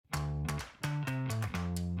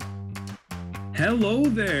Hello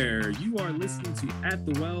there. You are listening to At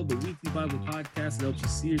the Well, the weekly Bible podcast that helps you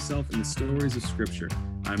see yourself in the stories of Scripture.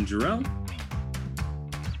 I'm Jarrell.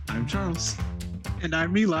 I'm Charles. And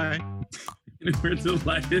I'm Eli. And we're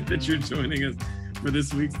delighted that you're joining us for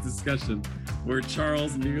this week's discussion, where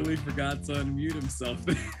Charles nearly forgot to unmute himself.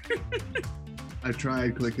 I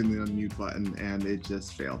tried clicking the unmute button and it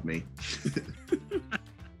just failed me.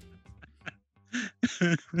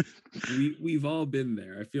 We've all been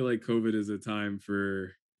there. I feel like COVID is a time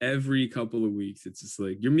for every couple of weeks. It's just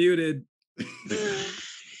like, you're muted.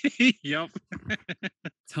 Yep.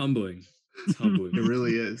 Tumbling. It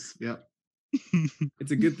really is. Yep.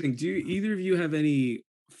 It's a good thing. Do either of you have any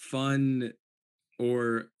fun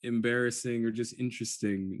or embarrassing or just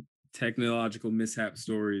interesting technological mishap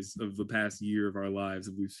stories of the past year of our lives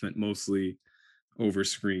that we've spent mostly over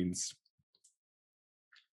screens?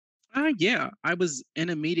 Yeah, I was in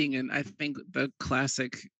a meeting and I think the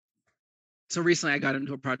classic. So recently I got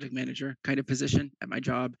into a project manager kind of position at my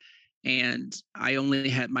job, and I only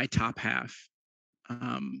had my top half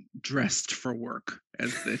dressed for work,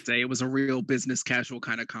 as they say. It was a real business casual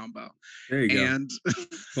kind of combo. There you and go.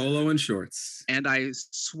 Polo and shorts. And I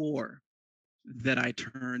swore that I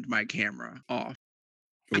turned my camera off.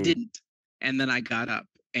 Ooh. I didn't. And then I got up,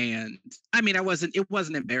 and I mean, it wasn't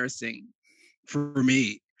embarrassing for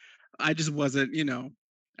me. I just wasn't,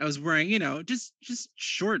 I was wearing, just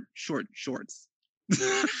short shorts.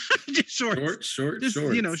 Just shorts. Short just,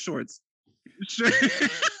 shorts. Shorts.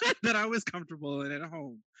 That I was comfortable in at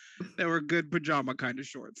home. That were good pajama kind of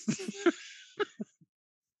shorts.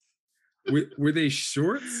 Were they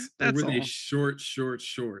shorts? That's or were all. they short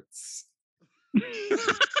shorts?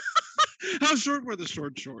 How short were the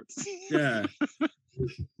short shorts? Yeah.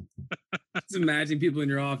 Just imagine people in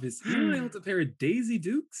your office. You able to pair of Daisy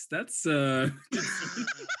Dukes? That's No.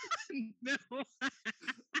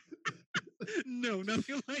 No,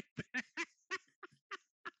 nothing like that.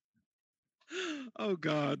 Oh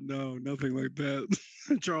God, no, nothing like that.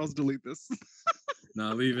 Charles, delete this.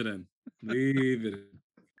 No, leave it in. Leave it in.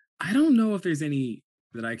 I don't know if there's any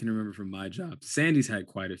that I can remember from my job. Sandy's had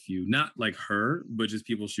quite a few, not like her, but just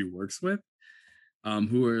people she works with,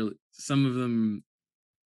 who are some of them,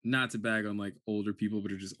 not to bag on like older people,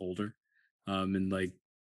 but are just older. And like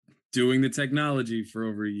doing the technology for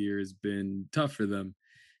over a year has been tough for them.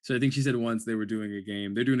 So I think she said once they were doing a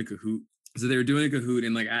game, they're doing a Kahoot. So they were doing a Kahoot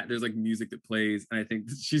and like there's like music that plays. And I think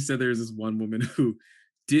she said there's this one woman who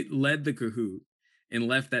led the Kahoot and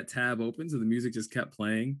left that tab open. So the music just kept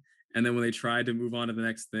playing. And then when they tried to move on to the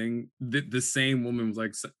next thing, the same woman was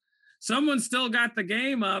like, someone still got the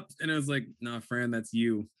game up. And it was like, nah, Fran, that's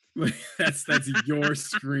you. that's your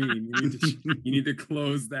screen. You need to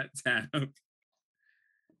close that tab.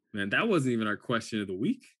 Man, that wasn't even our question of the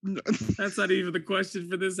week. That's not even the question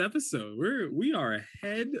for this episode. We are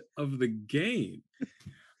ahead of the game.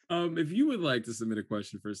 If you would like to submit a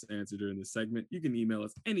question for us to answer during this segment, you can email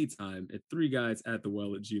us anytime at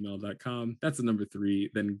 3guysatthewell@gmail.com. That's the number 3,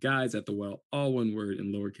 then guysatthewell, all one word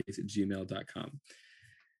in lowercase at gmail.com.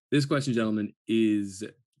 This question, gentlemen, is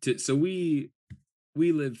so we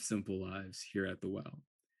live simple lives here at the Well.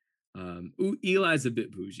 Eli's a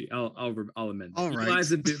bit bougie. I'll amend that. All right.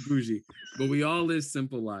 Eli's a bit bougie, but we all live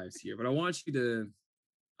simple lives here. But I want you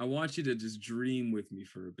to just dream with me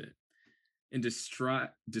for a bit and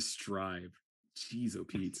describe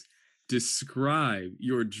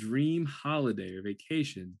your dream holiday or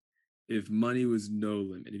vacation if money was no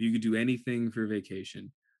limit. If you could do anything for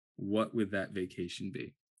vacation, what would that vacation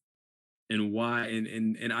be? And why?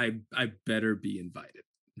 And I better be invited.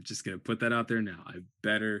 I'm just gonna put that out there now. I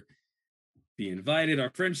better be invited.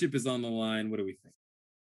 Our friendship is on the line. What do we think?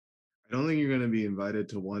 I don't think you're going to be invited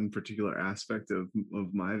to one particular aspect of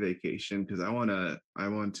my vacation because I want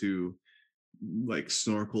to like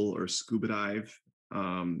snorkel or scuba dive.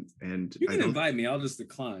 And you can invite me. I'll just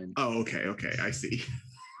decline. Oh, okay. I see.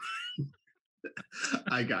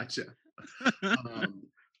 I gotcha.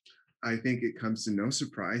 I think it comes to no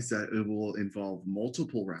surprise that it will involve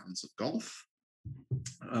multiple rounds of golf.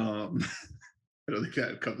 I don't think that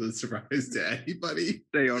would come as a surprise to anybody.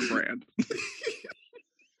 Stay on brand.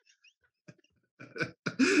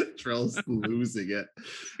 Trell's losing it.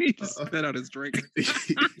 He just spit out his drink.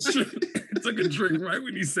 Took a drink right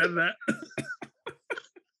when he said that.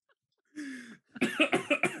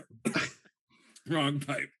 Wrong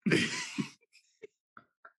pipe.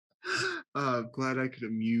 Glad I could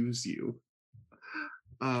amuse you.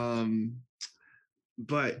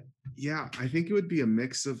 But yeah, I think it would be a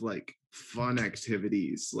mix of like fun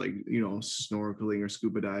activities like, snorkeling or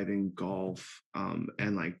scuba diving, golf,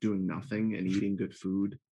 and like doing nothing and eating good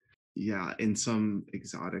food. yeah, in some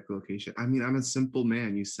exotic location. I mean, I'm a simple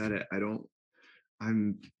man. You said it.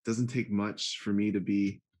 I'm doesn't take much for me to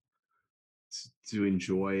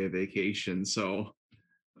enjoy a vacation. So,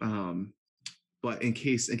 um, but in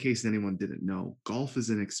case anyone didn't know, golf is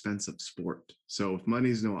an expensive sport. So if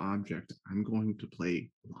money's no object, I'm going to play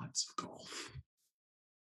lots of golf.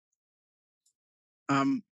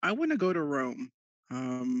 I want to go to Rome.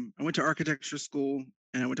 I went to architecture school,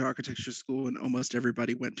 and I went to architecture school, and almost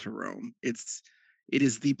everybody went to Rome. It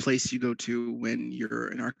is the place you go to when you're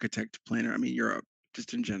an architect planner. I mean, Europe,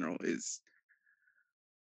 just in general, is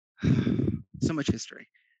so much history.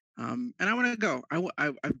 And I want to go.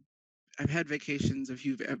 I've had vacations, a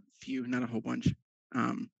few, not a whole bunch,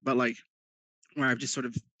 but like where I've just sort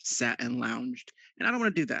of sat and lounged, and I don't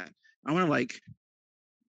want to do that. I want to like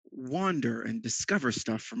wander and discover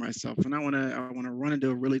stuff for myself, and I want to run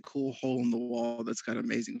into a really cool hole in the wall that's got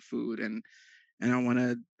amazing food, and I want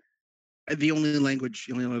to. The only other language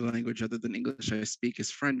other than English I speak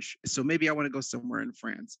is French. So maybe I want to go somewhere in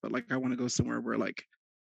France, but like I want to go somewhere where like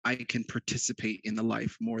I can participate in the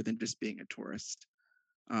life more than just being a tourist.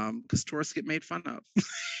 Because tourists get made fun of.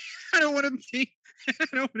 I don't want to be. I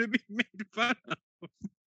don't want to be made fun of.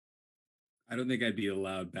 I don't think I'd be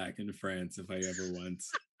allowed back into France if I ever went.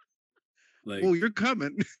 Like, Oh, you're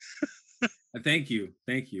coming. thank you,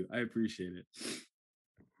 I appreciate it.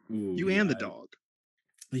 Ooh, You yeah. and the dog.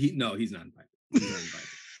 He's not invited. He's not invited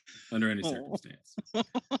under any Oh. circumstance.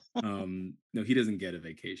 No, he doesn't get a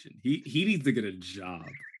vacation. He needs to get a job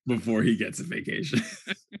before he gets a vacation.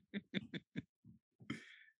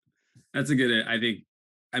 That's a good. I think.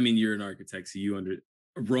 I mean, you're an architect, so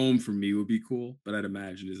Rome for me would be cool, but I'd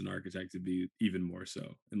imagine as an architect it'd be even more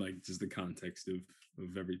so, in like just the context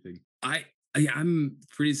of everything. I'm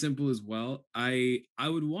pretty simple as well. I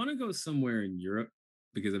would want to go somewhere in Europe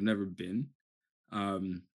because I've never been.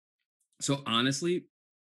 So honestly,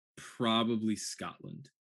 probably Scotland.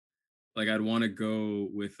 Like I'd want to go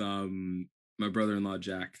with my brother-in-law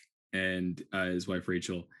Jack and his wife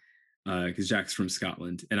Rachel, because Jack's from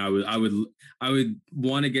Scotland, and I would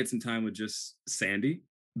want to get some time with just Sandy,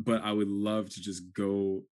 but I would love to just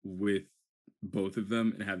go with both of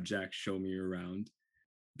them and have Jack show me around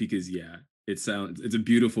because yeah, it's a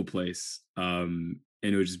beautiful place, and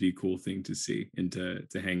it would just be a cool thing to see and to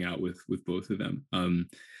hang out with both of them.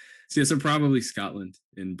 So probably Scotland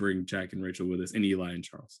and bring Jack and Rachel with us, and Eli and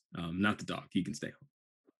Charles. Not the dog; he can stay home.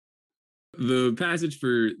 The passage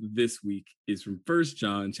for this week is from 1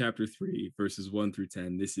 John chapter 3, verses 1 through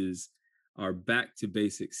 10. This is our back to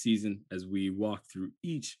basics season as we walk through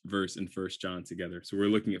each verse in 1 John together. So we're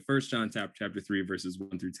looking at 1 John chapter 3, verses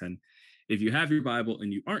 1 through 10. If you have your Bible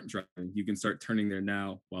and you aren't driving, you can start turning there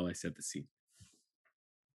now while I set the scene.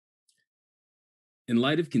 In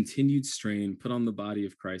light of continued strain put on the body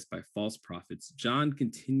of Christ by false prophets, John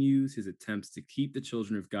continues his attempts to keep the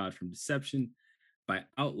children of God from deception by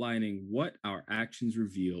outlining what our actions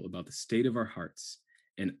reveal about the state of our hearts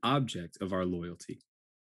and object of our loyalty.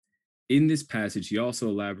 In this passage, he also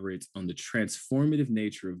elaborates on the transformative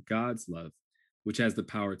nature of God's love, which has the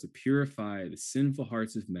power to purify the sinful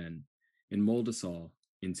hearts of men and mold us all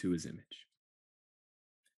into his image.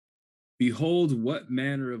 Behold, what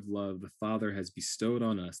manner of love the Father has bestowed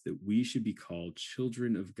on us that we should be called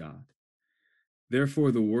children of God.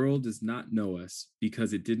 Therefore, the world does not know us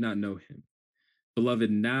because it did not know him.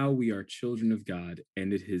 Beloved, now we are children of God,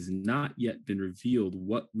 and it has not yet been revealed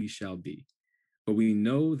what we shall be. But we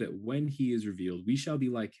know that when he is revealed, we shall be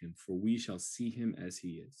like him, for we shall see him as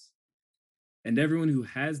he is. And everyone who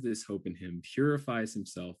has this hope in him purifies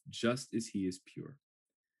himself just as he is pure.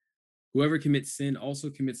 Whoever commits sin also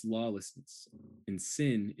commits lawlessness, and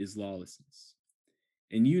sin is lawlessness.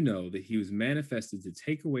 And you know that he was manifested to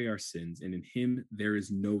take away our sins, and in him there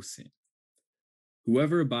is no sin.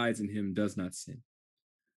 Whoever abides in him does not sin.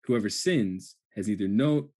 Whoever sins has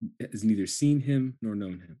neither seen him nor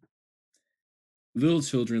known him. Little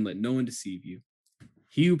children, let no one deceive you.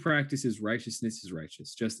 He who practices righteousness is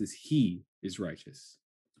righteous, just as he is righteous.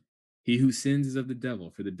 He who sins is of the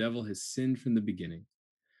devil, for the devil has sinned from the beginning.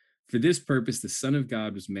 For this purpose, the Son of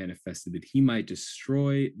God was manifested, that he might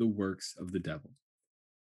destroy the works of the devil.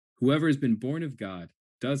 Whoever has been born of God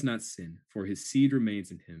does not sin, for his seed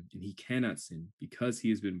remains in him, and he cannot sin because he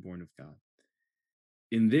has been born of God.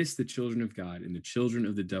 In this, the children of God and the children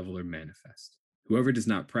of the devil are manifest. Whoever does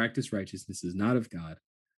not practice righteousness is not of God,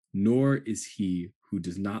 nor is he who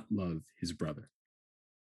does not love his brother.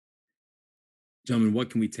 Gentlemen, what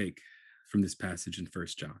can we take from this passage in 1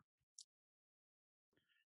 John?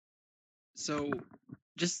 So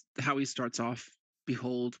just how he starts off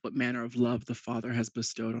Behold, what manner of love the Father has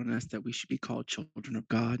bestowed on us that we should be called children of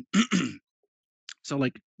God. So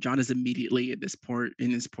like John is immediately at this point in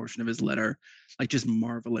this portion of his letter, like just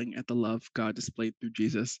marveling at the love God displayed through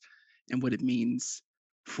Jesus and what it means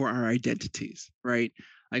for our identities, right?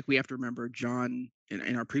 Like we have to remember John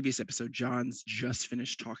in our previous episode, John's just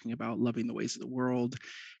finished talking about loving the ways of the world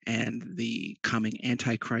and the coming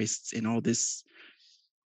antichrists and all this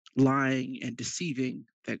lying and deceiving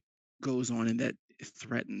that goes on and that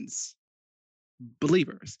threatens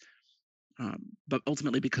believers. But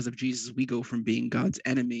ultimately, because of Jesus, we go from being God's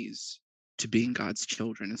enemies to being God's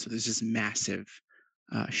children. And so there's this massive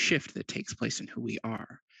shift that takes place in who we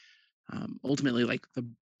are. Ultimately, like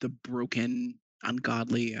the broken,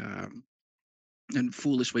 ungodly, and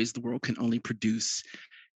foolish ways of the world can only produce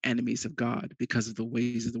enemies of God because of the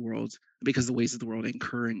ways of the world, because the ways of the world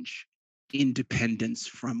encourage independence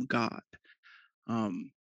from God.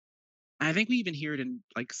 I think we even hear it in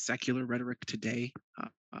like secular rhetoric today.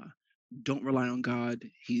 Don't rely on God.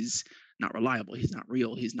 He's not reliable. He's not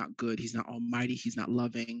real. He's not good. He's not almighty. He's not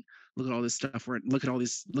loving. Look at all this stuff. Look at all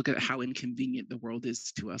this. Look at how inconvenient the world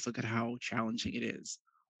is to us. Look at how challenging it is.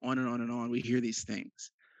 On and on and on. We hear these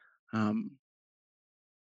things.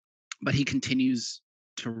 But he continues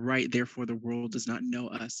to write, therefore the world does not know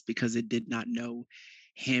us because it did not know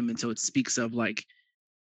him. And so it speaks of like,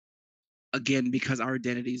 again, because our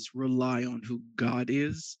identities rely on who God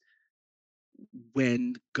is,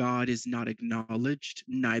 when God is not acknowledged,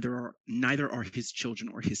 neither are his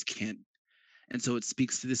children or his kin. And so it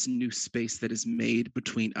speaks to this new space that is made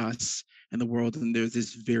between us and the world. And there's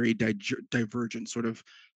this very divergent sort of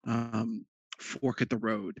fork at the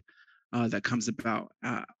road that comes about.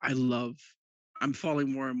 I'm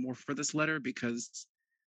falling more and more for this letter because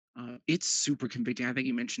it's super convicting. I think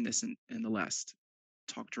you mentioned this in the last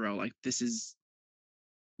talk, Jarrell. Like this is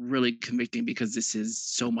really convicting because this is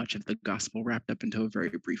so much of the gospel wrapped up into a very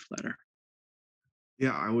brief letter.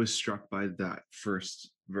 Yeah, I was struck by that first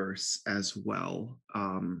verse as well.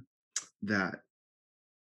 That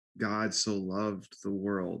God so loved the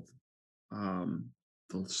world,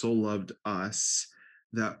 so loved us,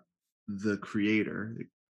 that the Creator,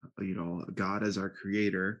 God as our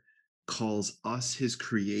Creator, calls us His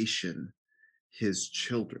creation, His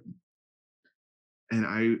children. And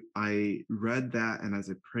I read that, and as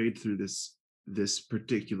I prayed through this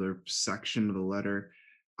particular section of the letter,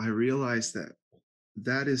 I realized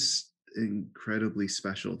that is incredibly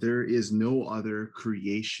special. There is no other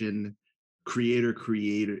created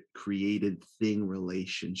thing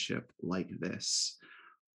relationship like this,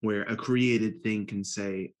 where a created thing can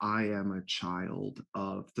say, I am a child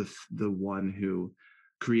of the one who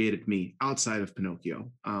created me, outside of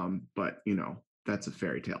Pinocchio. But that's a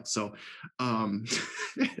fairy tale. So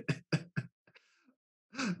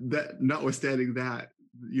that notwithstanding that,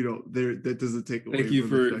 that doesn't take away Thank you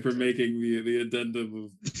from the for fact. making the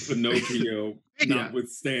addendum of Pinocchio Yeah.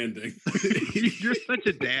 notwithstanding. You're such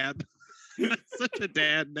a dad. Such a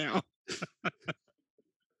dad now.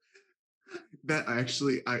 That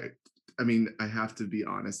actually, I mean, I have to be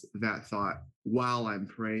honest, that thought, while I'm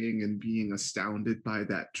praying and being astounded by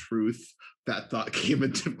that truth, that thought came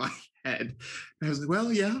into my head. And I was like,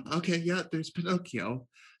 well, yeah, okay, yeah, there's Pinocchio.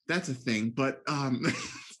 That's a thing. But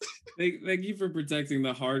Thank you for protecting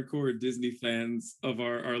the hardcore Disney fans of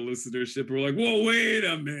our listenership. We're like, whoa, wait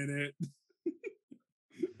a minute.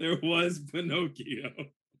 There was Pinocchio.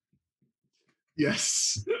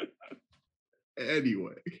 yes.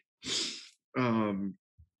 Anyway.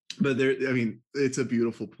 But I mean, it's a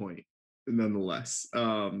beautiful point nonetheless,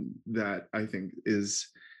 that I think is,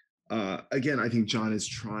 again, I think John is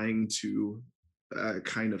trying to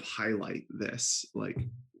kind of highlight this, like,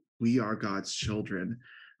 we are God's children.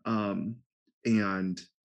 And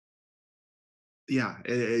yeah,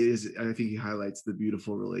 it is, I think he highlights the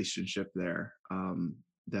beautiful relationship there,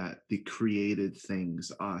 that the created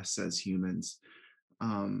things, us as humans,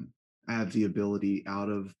 have the ability,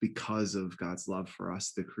 because of God's love for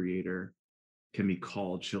us, the Creator, can be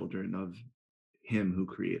called children of Him who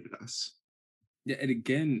created us. Yeah, it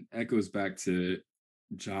again echoes back to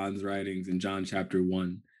John's writings in John chapter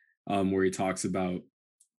 1, where he talks about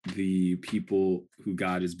the people who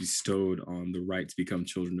God has bestowed on the right to become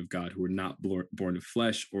children of God, who are not born of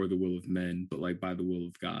flesh or the will of men, but like by the will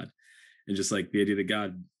of God. And just like the idea that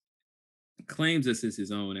God claims us as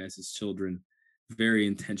his own, as his children, very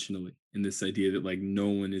intentionally, in this idea that like no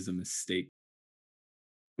one is a mistake.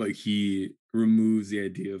 Like he removes the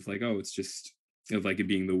idea of like, oh, it's just of like it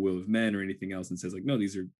being the will of men or anything else, and says like, no,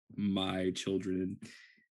 these are my children. And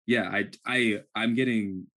yeah, I'm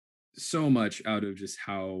getting so much out of just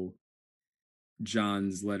how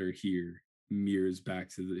John's letter here mirrors back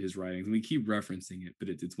to his writings, and we keep referencing it, but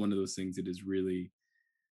it's one of those things that is really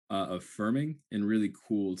affirming and really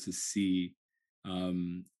cool to see,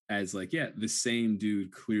 as like, yeah, the same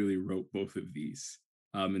dude clearly wrote both of these,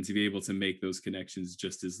 and to be able to make those connections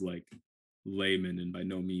just as like laymen and by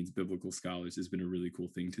no means biblical scholars has been a really cool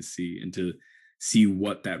thing to see, and to see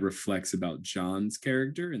what that reflects about John's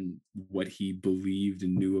character and what he believed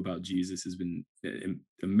and knew about Jesus has been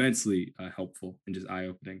immensely helpful and just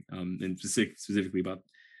eye-opening, and specifically about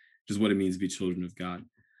just what it means to be children of God.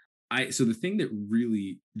 So the thing that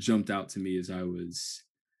really jumped out to me as I was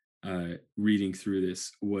reading through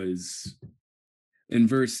this was in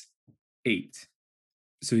verse 8.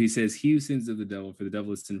 So he says, "He who sins of the devil, for the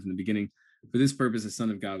devil has sinned from the beginning. For this purpose, the Son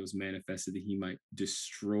of God was manifested that he might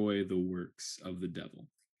destroy the works of the devil."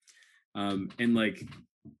 And like,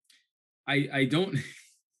 I don't,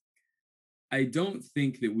 I don't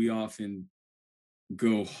think that we often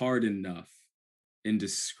go hard enough in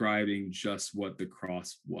describing just what the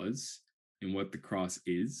cross was and what the cross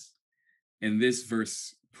is. And this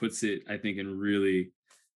verse puts it, I think, in really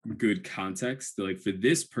good context. Like, for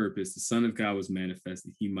this purpose, the Son of God was manifest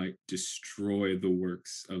that he might destroy the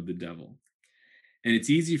works of the devil. And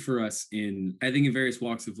it's easy for us I think, in various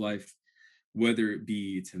walks of life, whether it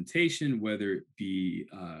be temptation, whether it be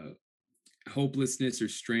hopelessness or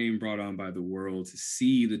strain brought on by the world, to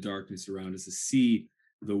see the darkness around us, to see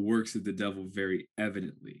the works of the devil very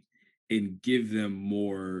evidently and give them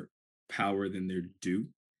more power than they're due,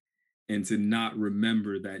 and to not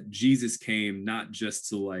remember that Jesus came not just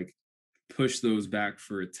to like push those back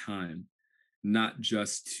for a time, not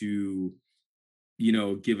just to,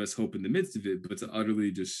 give us hope in the midst of it, but to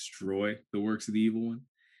utterly destroy the works of the evil one.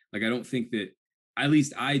 Like, I don't think that, at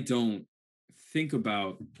least I don't think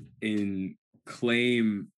about and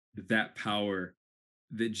claim that power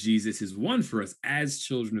that Jesus has won for us as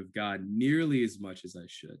children of God nearly as much as I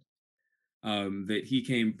should. That he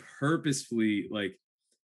came purposefully, like,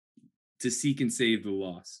 to seek and save the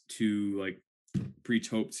lost, to like preach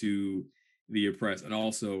hope to the oppressed, and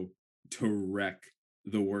also to wreck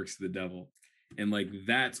the works of the devil. And like,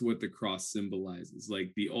 that's what the cross symbolizes,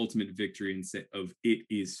 like the ultimate victory of it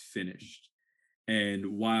is finished. And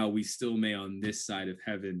while we still may on this side of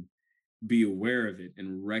heaven be aware of it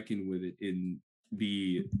and reckon with it and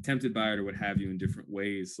be tempted by it or what have you in different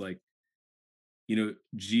ways, like,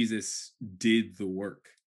 Jesus did the work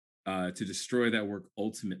to destroy that work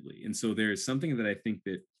ultimately. And so there's something that I think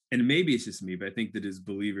that, and maybe it's just me, but I think that as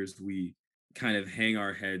believers, we kind of hang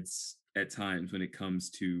our heads at times when it comes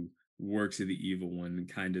to works of the evil one, and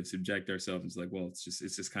kind of subject ourselves like, well, it's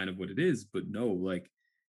just kind of what it is. But no, like,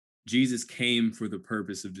 Jesus came for the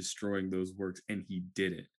purpose of destroying those works, and he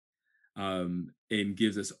did it, and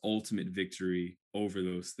gives us ultimate victory over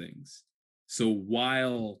those things. So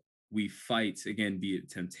while we fight, again, be it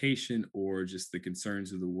temptation or just the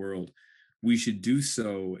concerns of the world, we should do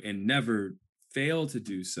so and never fail to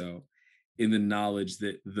do so in the knowledge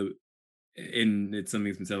that and it's something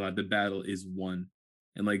that's been said a lot, the battle is won,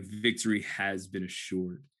 and like, victory has been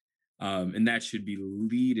assured. And that should be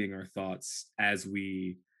leading our thoughts as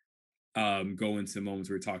we go into moments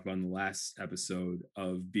we were talking about in the last episode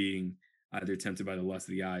of being either tempted by the lust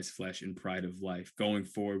of the eyes, flesh, and pride of life, going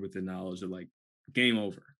forward with the knowledge of like, game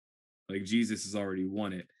over. Like, Jesus has already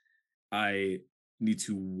won it. I need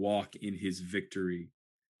to walk in his victory,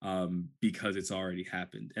 because it's already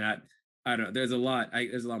happened. And I don't know. There's a lot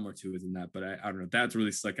more to it than that, but I don't know. That's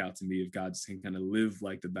really stuck out to me, of God just can kind of live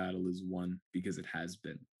like the battle is won because it has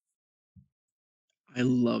been. I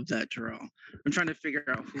love that, Jerome. I'm trying to figure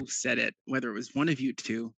out who said it, whether it was one of you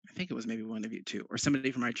two. I think it was maybe one of you two, or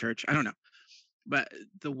somebody from my church. I don't know. But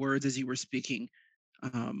the words as you were speaking,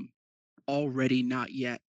 already not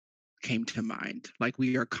yet, came to mind. Like,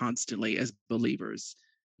 we are constantly, as believers,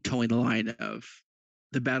 towing the line of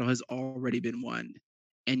the battle has already been won,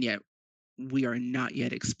 and yet we are not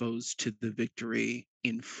yet exposed to the victory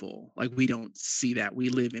in full. Like, we don't see that. We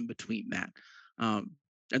live in between that.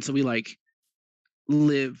 And so we like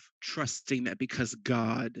live trusting that because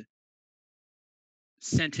God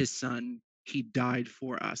sent his son, he died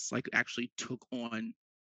for us, like actually took on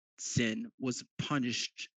sin, was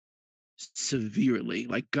punished severely,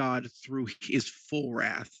 like God threw his full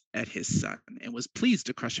wrath at his son and was pleased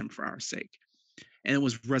to crush him for our sake, and it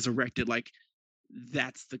was resurrected. Like,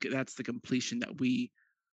 that's the completion that we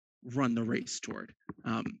run the race toward,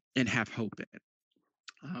 and have hope in.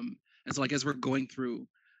 And so, like, as we're going through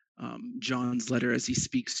John's letter, as he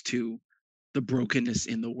speaks to the brokenness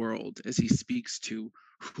in the world, as he speaks to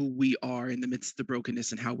who we are in the midst of the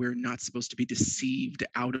brokenness and how we're not supposed to be deceived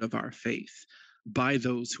out of our faith by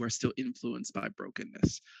those who are still influenced by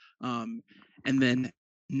brokenness. And then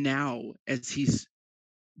now, as he's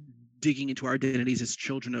digging into our identities as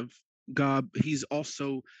children of God, he's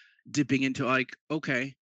also dipping into like,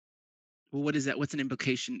 okay, well, what is that? What's an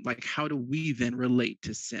implication? Like, how do we then relate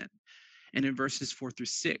to sin? And in verses 4 through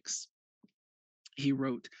 6, he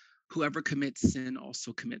wrote, whoever commits sin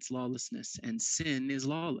also commits lawlessness, and sin is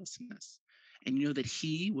lawlessness. And you know that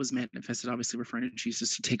he was manifested, obviously referring to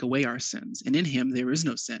Jesus, to take away our sins. And in him there is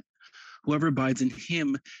no sin. Whoever abides in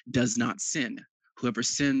him does not sin. Whoever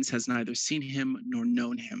sins has neither seen him nor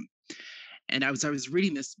known him. And as I was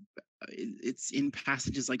reading this, it's in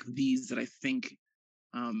passages like these that I think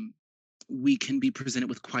we can be presented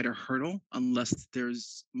with quite a hurdle unless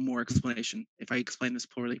there's more explanation. If I explain this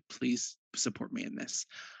poorly, please support me in this.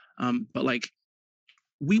 But like,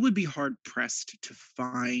 we would be hard pressed to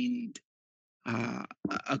find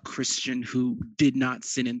a Christian who did not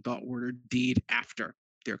sin in thought, word, or deed after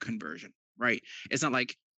their conversion, right? It's not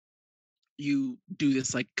like you do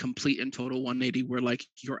this like complete and total 180 where like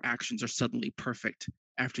your actions are suddenly perfect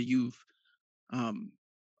after you've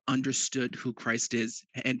understood who Christ is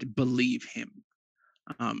and believe him.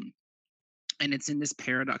 Um, and it's in this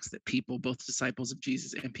paradox that people, both disciples of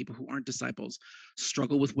Jesus and people who aren't disciples,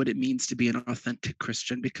 struggle with what it means to be an authentic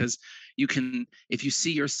Christian. Because you can, if you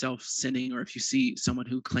see yourself sinning, or if you see someone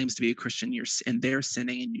who claims to be a Christian and they're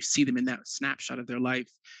sinning, and you see them in that snapshot of their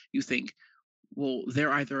life, you think, well,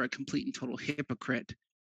 they're either a complete and total hypocrite,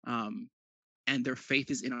 and their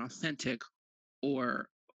faith is inauthentic, or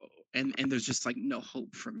and there's just like no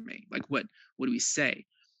hope for me. Like, what do we say?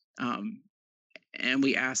 And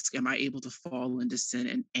we ask, am I able to fall into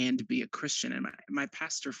sin and be a Christian? And my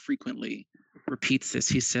pastor frequently repeats this.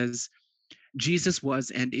 He says, Jesus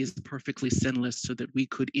was and is perfectly sinless so that we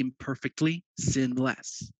could imperfectly sin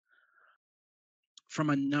less. From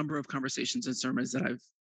a number of conversations and sermons that I've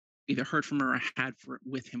either heard from or had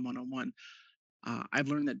with him one-on-one, I've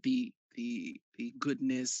learned that the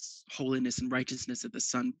goodness, holiness, and righteousness of the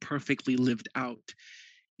Son perfectly lived out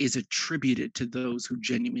is attributed to those who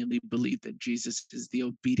genuinely believe that Jesus is the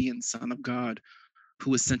obedient Son of God, who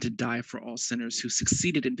was sent to die for all sinners, who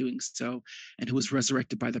succeeded in doing so, and who was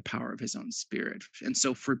resurrected by the power of his own Spirit. And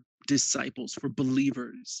so for disciples, for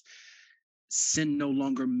believers, sin no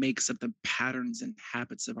longer makes up the patterns and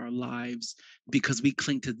habits of our lives because we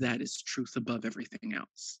cling to that as truth above everything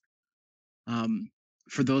else.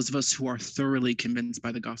 For those of us who are thoroughly convinced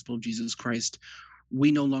by the gospel of Jesus Christ,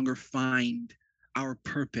 we no longer find our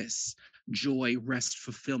purpose, joy, rest,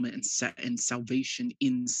 fulfillment, and salvation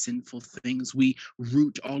in sinful things. We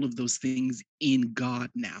root all of those things in God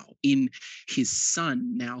now, in his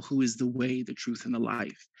Son now, who is the way, the truth, and the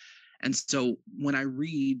life. And so when I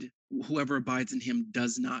read, whoever abides in him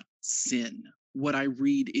does not sin, what I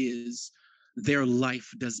read is their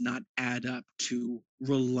life does not add up to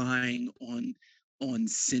relying on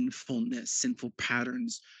sinfulness, sinful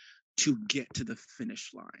patterns to get to the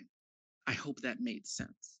finish line. I hope that made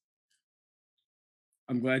sense.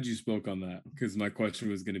 I'm glad you spoke on that, because my question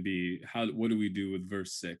was going to be, what do we do with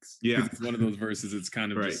verse 6? Yeah. It's one of those verses, it's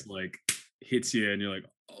kind of Right. just like hits you and you're like,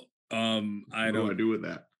 I What do I don't do with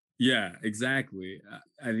that? Yeah, exactly.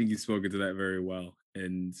 I think you spoke into that very well.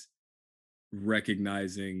 And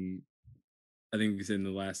recognizing, I think we said in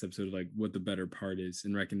the last episode, like what the better part is,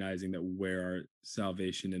 and recognizing that where our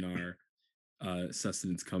salvation and our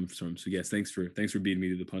sustenance comes from. So yes, thanks for beating me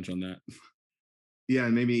to the punch on that. Yeah,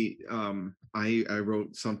 and maybe I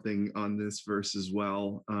wrote something on this verse as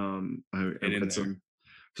well. I read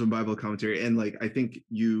some Bible commentary, and like I think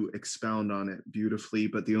you expound on it beautifully.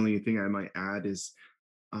 But the only thing I might add is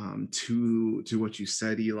to what you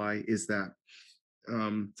said, Eli, is that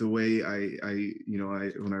the way I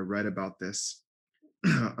when I read about this,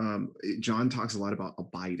 John talks a lot about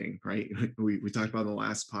abiding, right? We talked about in the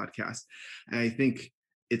last podcast, and I think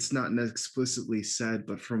it's not explicitly said,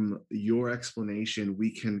 but from your explanation, we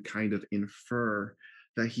can kind of infer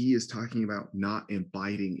that he is talking about not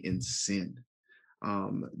abiding in sin.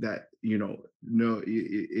 That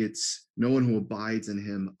it's no one who abides in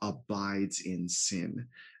him abides in sin,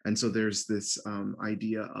 and so there's this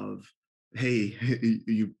idea of, hey,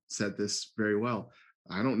 you said this very well.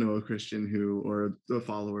 I don't know a Christian who, or a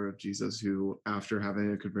follower of Jesus who, after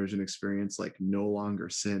having a conversion experience, like no longer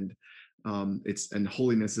sinned. And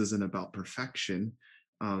holiness isn't about perfection.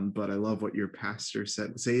 But I love what your pastor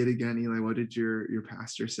said. Say it again, Eli. What did your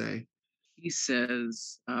pastor say? He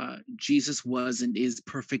says, Jesus was and is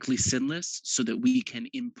perfectly sinless so that we can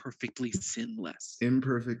imperfectly sin less.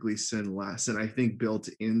 Imperfectly sin less. And I think built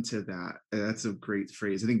into that, that's a great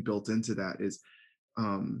phrase. I think built into that is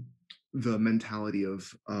the mentality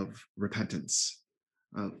of repentance.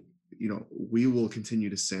 we will continue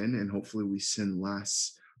to sin, and hopefully we sin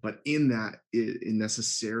less. But in that, it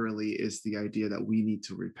necessarily is the idea that we need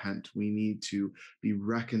to repent. We need to be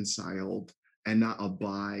reconciled and not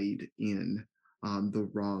abide in the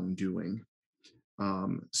wrongdoing.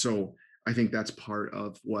 So I think that's part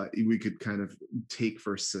of what we could kind of take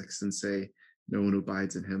verse 6 and say, no one who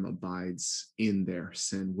abides in him abides in their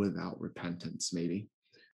sin without repentance, maybe.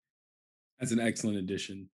 That's an excellent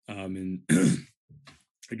addition. And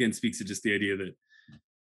again, speaks to just the idea that,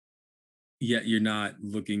 yeah, you're not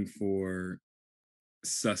looking for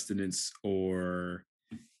sustenance or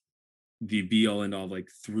the be all and all like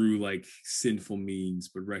through like sinful means,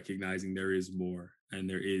 but recognizing there is more and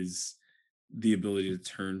there is the ability to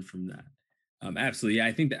turn from that. Absolutely. Yeah,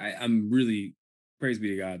 I think that I'm really, praise be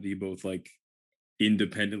to God that you both like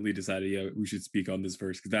independently decided, yeah, we should speak on this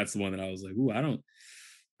verse, because that's the one that I was like, ooh, I don't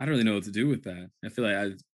really know what to do with that. I feel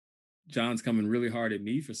like John's coming really hard at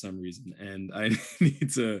me for some reason, and I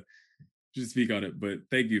need to just speak on it. But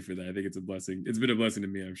thank you for that. I think it's a blessing. It's been a blessing to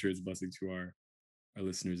me. I'm sure it's a blessing to our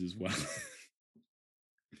listeners as well.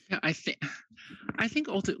 Yeah, I think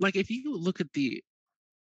also, like, if you look at the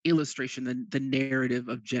illustration, the narrative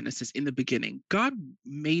of Genesis in the beginning, God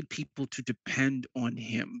made people to depend on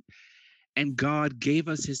him, and God gave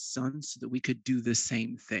us his son so that we could do the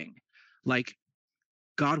same thing. Like,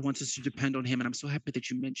 God wants us to depend on him. And I'm so happy that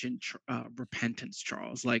you mentioned repentance,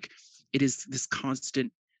 Charles. Like, it is this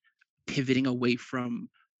constant pivoting away from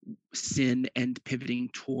sin and pivoting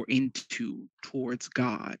towards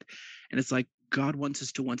God. And it's like God wants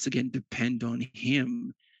us to once again depend on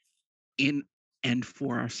him in and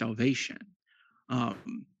for our salvation.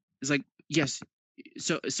 It's like, yes,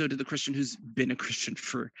 so to the Christian who's been a Christian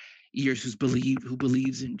for years, who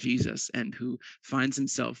believes in Jesus, and who finds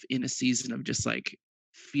himself in a season of just like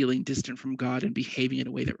feeling distant from God and behaving in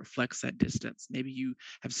a way that reflects that distance. Maybe you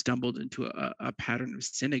have stumbled into a pattern of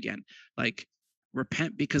sin again. Like,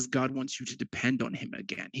 repent, because God wants you to depend on him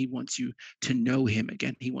again. He wants you to know him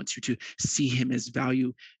again. He wants you to see him as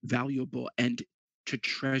valuable, and to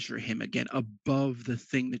treasure him again above the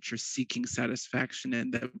thing that you're seeking satisfaction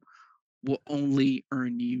in, that will only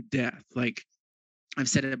earn you death. Like, I've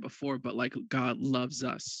said it before, but like, God loves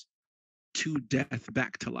us to death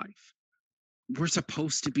back to life. We're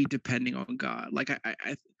supposed to be depending on God. Like,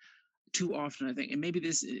 I too often I think, and maybe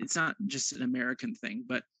it's not just an American thing,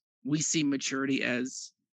 but we see maturity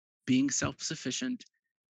as being self-sufficient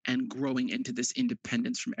and growing into this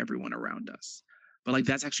independence from everyone around us. But like,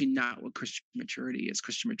 that's actually not what Christian maturity is.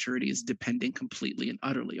 Christian maturity is depending completely and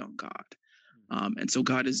utterly on God. And so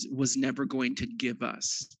God was never going to give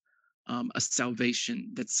us a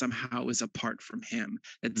salvation that somehow is apart from him,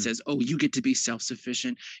 that says, oh, you get to be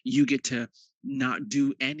self-sufficient, you get to not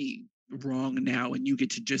do any wrong now, and you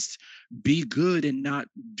get to just be good and not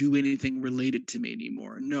do anything related to me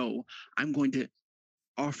anymore. No, I'm going to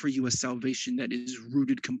offer you a salvation that is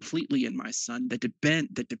rooted completely in my son, that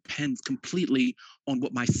depends completely on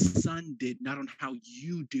what my son did, not on how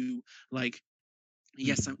you do. Like,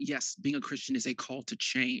 yes, being a Christian is a call to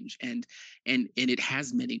change, and it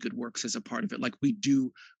has many good works as a part of it. Like, we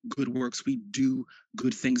do good works, we do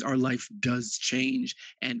good things, our life does change,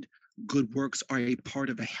 and good works are a part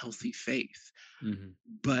of a healthy faith.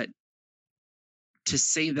 But to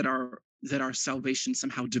say that our salvation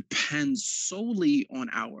somehow depends solely on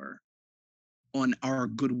our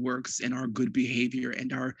good works and our good behavior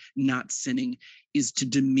and our not sinning is to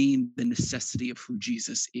demean the necessity of who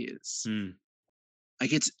Jesus is.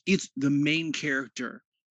 Like, it's the main character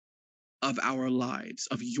of our lives,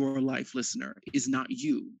 of your life, listener, is not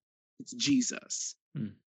you, it's Jesus.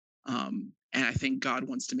 And I think God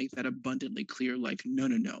wants to make that abundantly clear. Like, no,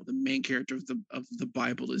 the main character of the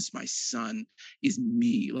Bible is my son, is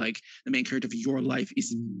me. Like, the main character of your life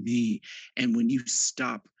is me. And when you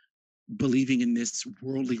stop believing in this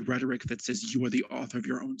worldly rhetoric that says you are the author of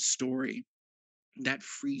your own story, that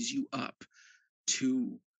frees you up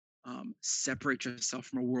to separate yourself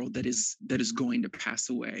from a world that is going to pass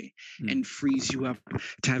away, and frees you up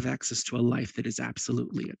to have access to a life that is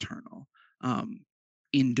absolutely eternal,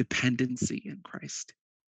 in dependency in Christ.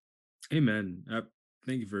 Amen.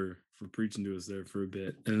 Thank you for preaching to us there for a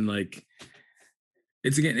bit. And like,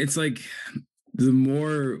 it's like the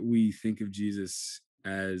more we think of Jesus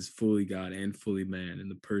as fully God and fully man,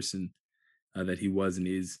 and the person that he was and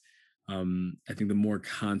is, I think the more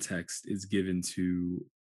context is given to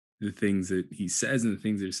the things that he says and the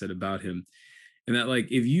things that are said about him. And that, like,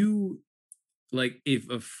 if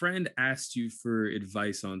a friend asked you for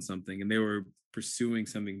advice on something and they were pursuing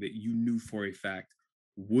something that you knew for a fact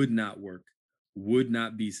would not work, would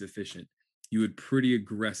not be sufficient, you would pretty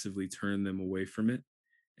aggressively turn them away from it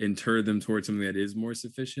and turn them towards something that is more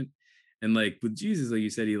sufficient. And like with Jesus, like you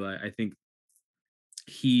said, Eli, I think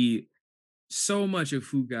he so much of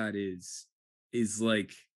who God is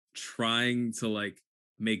like trying to like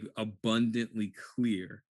make abundantly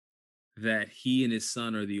clear that he and his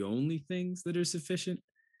son are the only things that are sufficient.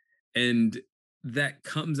 And that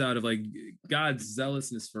comes out of like God's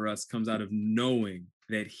zealousness for us comes out of knowing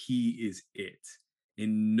that he is it,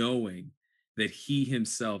 and knowing that he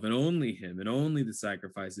himself and only him and only the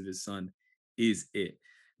sacrifice of his son is it.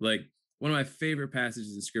 Like one of my favorite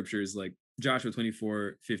passages in scripture is like Joshua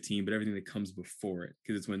 24:15, but everything that comes before it,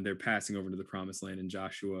 because it's when they're passing over to the promised land and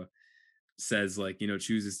Joshua says, like,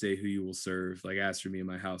 choose this day who you will serve. Like, as for me and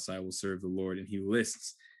my house, I will serve the Lord. And he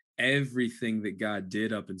lists everything that God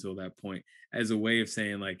did up until that point as a way of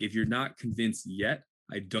saying, like, if you're not convinced yet,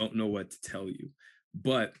 I don't know what to tell you.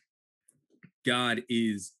 But God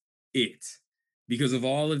is it. Because of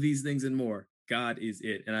all of these things and more, God is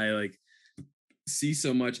it. And I like see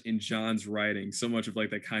so much in John's writing, so much of like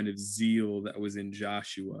that kind of zeal that was in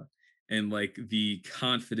Joshua, and like the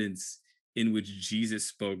confidence in which Jesus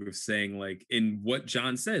spoke of saying, like, in what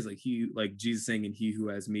John says, like Jesus saying, and he who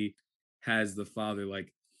has me has the Father.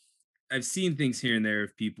 Like, I've seen things here and there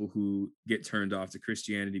of people who get turned off to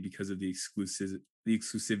Christianity because of the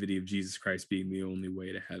exclusivity of Jesus Christ being the only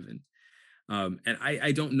way to heaven. And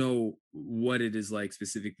I don't know what it is like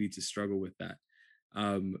specifically to struggle with that.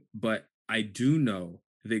 But I do know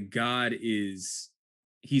that God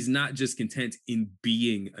he's not just content in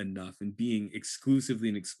being enough and being exclusively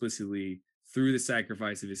and explicitly through the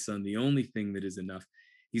sacrifice of his son, the only thing that is enough.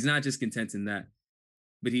 He's not just content in that,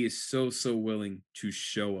 but he is so willing to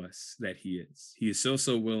show us that he is. He is so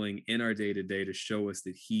willing in our day to day to show us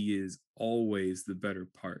that he is always the better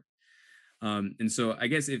part. And so I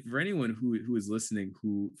guess if for anyone who is listening,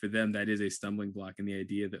 who for them that is a stumbling block in the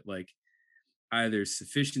idea that like either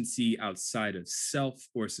sufficiency outside of self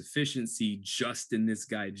or sufficiency just in this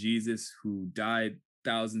guy Jesus who died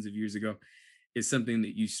thousands of years ago is something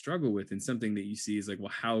that you struggle with, and something that you see is like, well,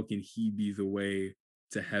 how can he be the way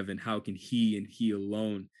to heaven? How can he and he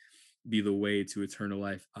alone be the way to eternal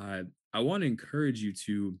life? I want to encourage you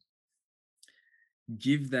to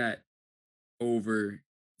give that over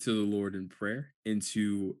to the Lord in prayer, and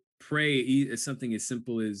to pray as something as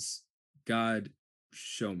simple as, God,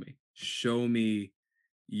 show me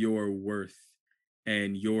your worth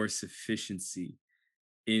and your sufficiency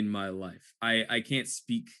in my life. I can't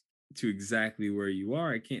speak to exactly where you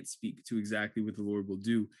are. I can't speak to exactly what the Lord will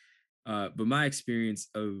do. But my experience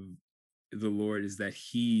of the Lord is that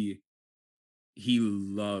he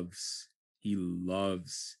loves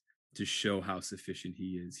to show how sufficient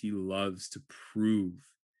he is. He loves to prove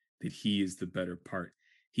that he is the better part.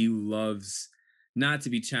 He loves not to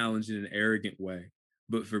be challenged in an arrogant way,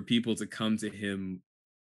 but for people to come to him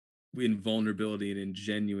in vulnerability and in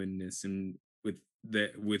genuineness and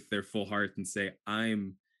with their full heart and say,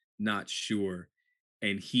 I'm not sure.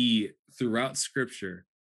 And he, throughout scripture,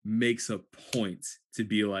 makes a point to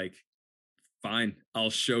be like, fine,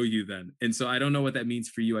 I'll show you then. And so I don't know what that means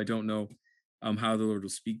for you. I don't know how the Lord will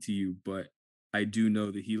speak to you, but I do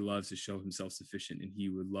know that he loves to show himself sufficient, and he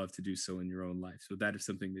would love to do so in your own life. So that is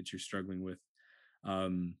something that you're struggling with.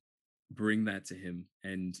 Bring that to him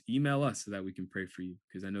and email us so that we can pray for you,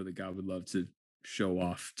 because I know that God would love to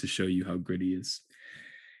show you how good he is.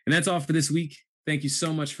 And that's all for this week. Thank you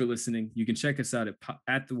so much for listening. You can check us out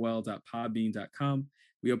at thewell.podbean.com.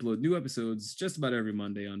 We upload new episodes just about every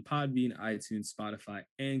Monday on Podbean, iTunes, Spotify,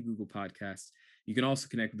 and Google Podcasts. You can also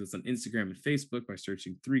connect with us on Instagram and Facebook by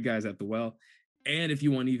searching 3 Guys at the Well. And if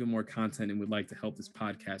you want even more content and would like to help this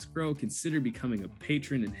podcast grow, consider becoming a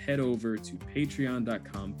patron and head over to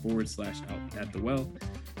patreon.com/out-at-the-well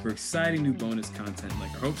for exciting new bonus content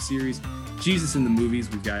like our Hope series, Jesus in the Movies.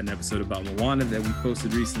 We've got an episode about Moana that we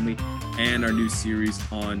posted recently, and our new series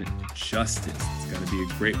on justice. It's going to be a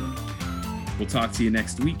great one. We'll talk to you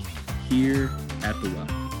next week here at The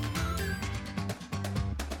Well.